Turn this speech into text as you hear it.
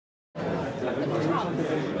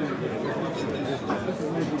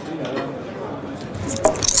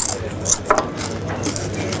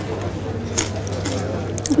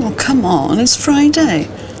Oh, come on, it's Friday.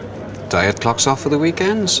 Diet clock's off for the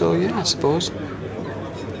weekend, so yeah, I suppose.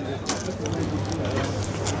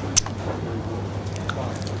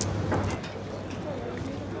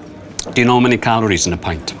 Do you know how many calories in a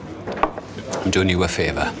pint? I'm doing you a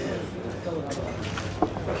favour.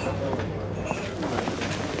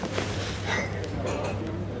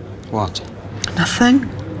 What? Nothing.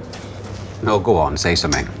 No, go on, say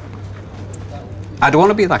something. I don't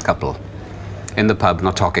want to be that couple in the pub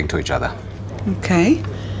not talking to each other. Okay.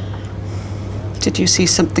 Did you see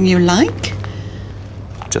something you like?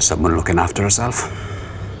 Just someone looking after herself.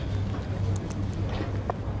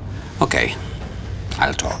 Okay,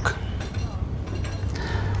 I'll talk.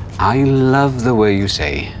 I love the way you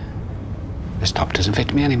say, this top doesn't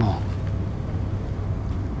fit me anymore.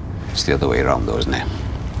 It's the other way around though, isn't it?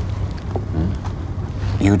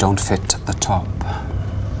 You don't fit the top.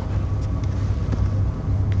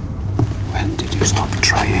 When did you stop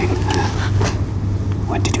trying?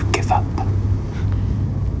 When did you give up?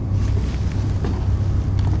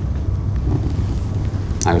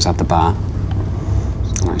 I was at the bar,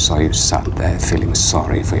 and I saw you sat there feeling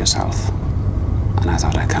sorry for yourself. And I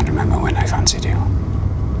thought, I can't remember when I fancied you.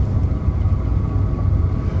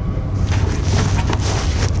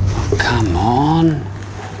 Come on.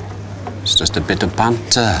 It's just a bit of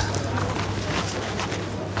banter.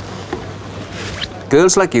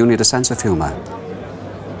 Girls like you need a sense of humour.